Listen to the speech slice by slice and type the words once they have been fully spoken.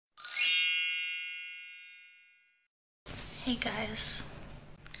Hey guys,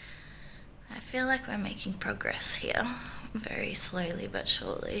 I feel like we're making progress here, very slowly but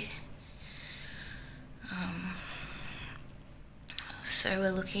surely. So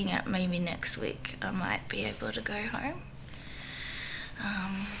we're looking at maybe next week I might be able to go home.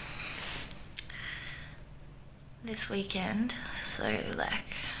 This weekend, so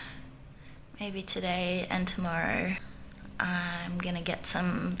like maybe today and tomorrow, I'm gonna get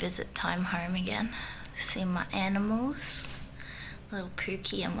some visit time home again, see my animals, little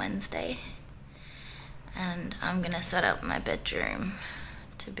Pookie and Wednesday, and I'm gonna set up my bedroom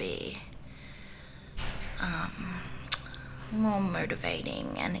to be more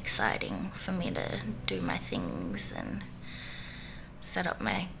motivating and exciting for me to do my things, and set up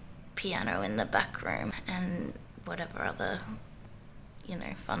my piano in the back room and whatever other,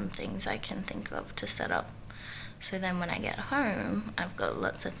 fun things I can think of to set up. So then when I get home, I've got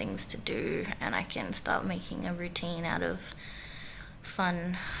lots of things to do and I can start making a routine out of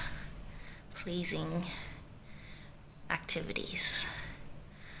fun, pleasing activities.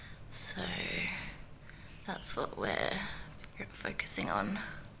 So that's what we're focusing on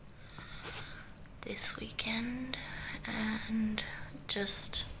this weekend. And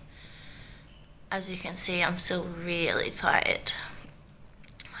just, as you can see, I'm still really tired.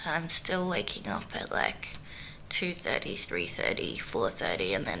 I'm still waking up at like 2:30, 3:30,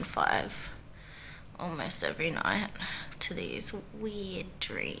 4:30 and then 5 almost every night to these weird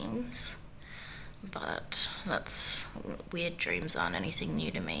dreams. But weird dreams aren't anything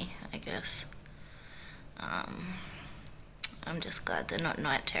new to me, I guess. I'm just glad they're not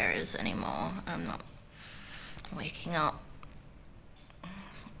night terrors anymore. I'm not waking up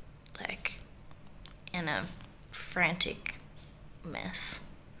like in a frantic mess.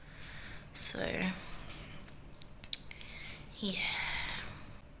 So yeah,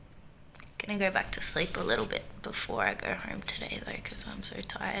 gonna go back to sleep a little bit before I go home today though, because I'm so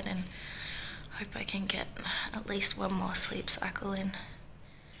tired, and hope I can get at least one more sleep cycle in.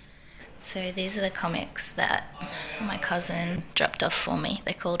 So these are the comics that my cousin dropped off for me.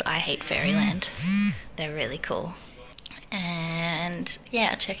 They're called I Hate Fairyland. They're really cool. And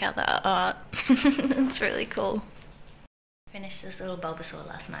yeah, check out the art. It's really cool. Finished this little Bulbasaur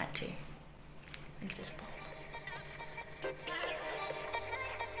last night too. Look at this ball.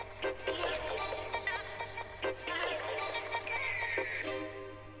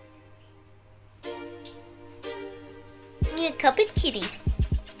 You're a cupboard kitty.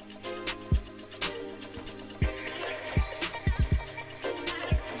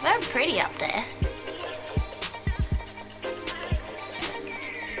 Very pretty up there.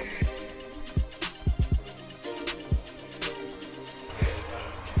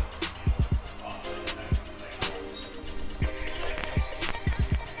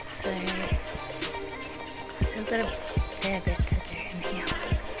 So, still got a fair bit to do in here.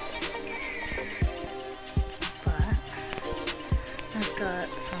 But I've got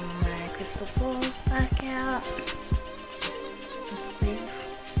some of my crystal balls back out.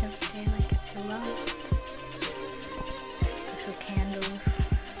 Like it's your love. Special candles.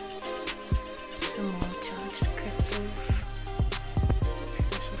 Some more charged crystals.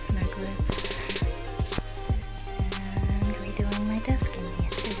 Special snow globes. And redoing my desk in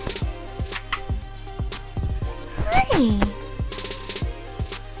here too. Hi!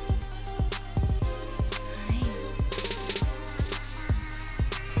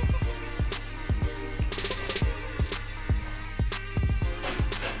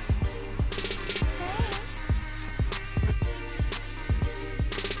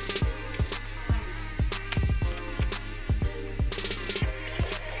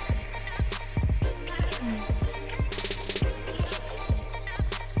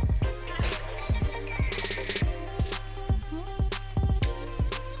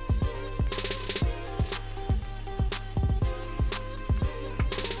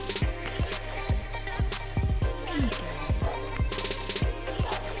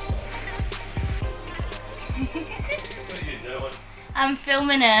 I'm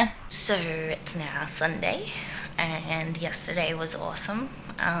filming her. So it's now Sunday and yesterday was awesome.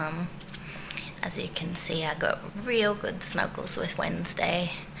 As you can see, I got real good snuggles with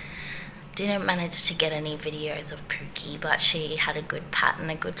Wednesday. Didn't manage to get any videos of Pookie, but she had a good pat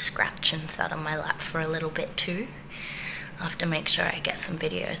and a good scratch and sat on my lap for a little bit too. I'll have to make sure I get some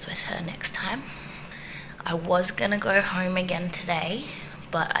videos with her next time. I was gonna go home again today,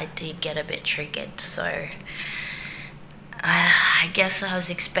 but I did get a bit triggered, so I guess I was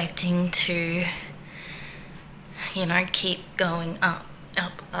expecting to, keep going up,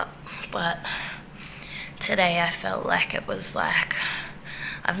 up, up, but today I felt like it was like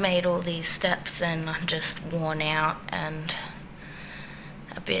I've made all these steps and I'm just worn out and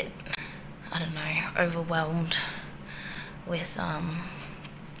a bit, I don't know, overwhelmed with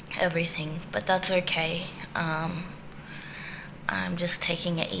everything, but that's okay. I'm just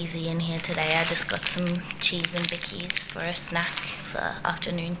taking it easy in here today. I just got some cheese and bickies for a snack for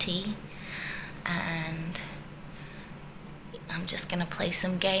afternoon tea, and I'm just gonna play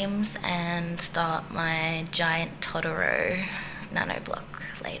some games and start my giant Totoro nano block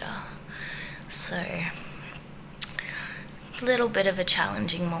later. So, a little bit of a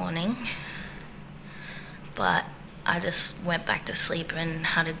challenging morning, but I just went back to sleep and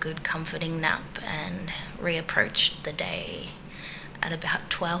had a good comforting nap and reapproached the day at about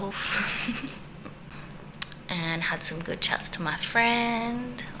 12 and had some good chats to my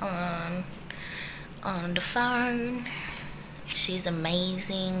friend on the phone. She's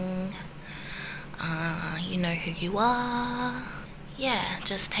amazing. You know who you are. Yeah,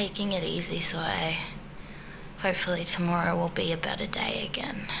 just taking it easy, so hopefully tomorrow will be a better day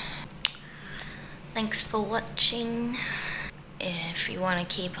again. Thanks for watching. If you want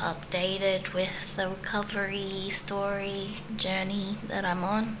to keep updated with the recovery story journey that I'm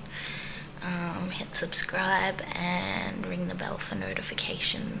on, hit subscribe and ring the bell for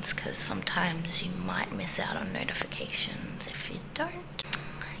notifications, because sometimes you might miss out on notifications. If you don't,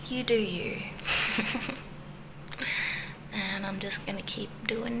 you do you. And I'm just gonna keep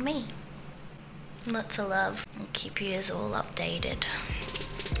doing me. Lots of love, and keep you all updated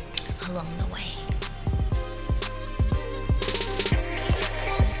along the way.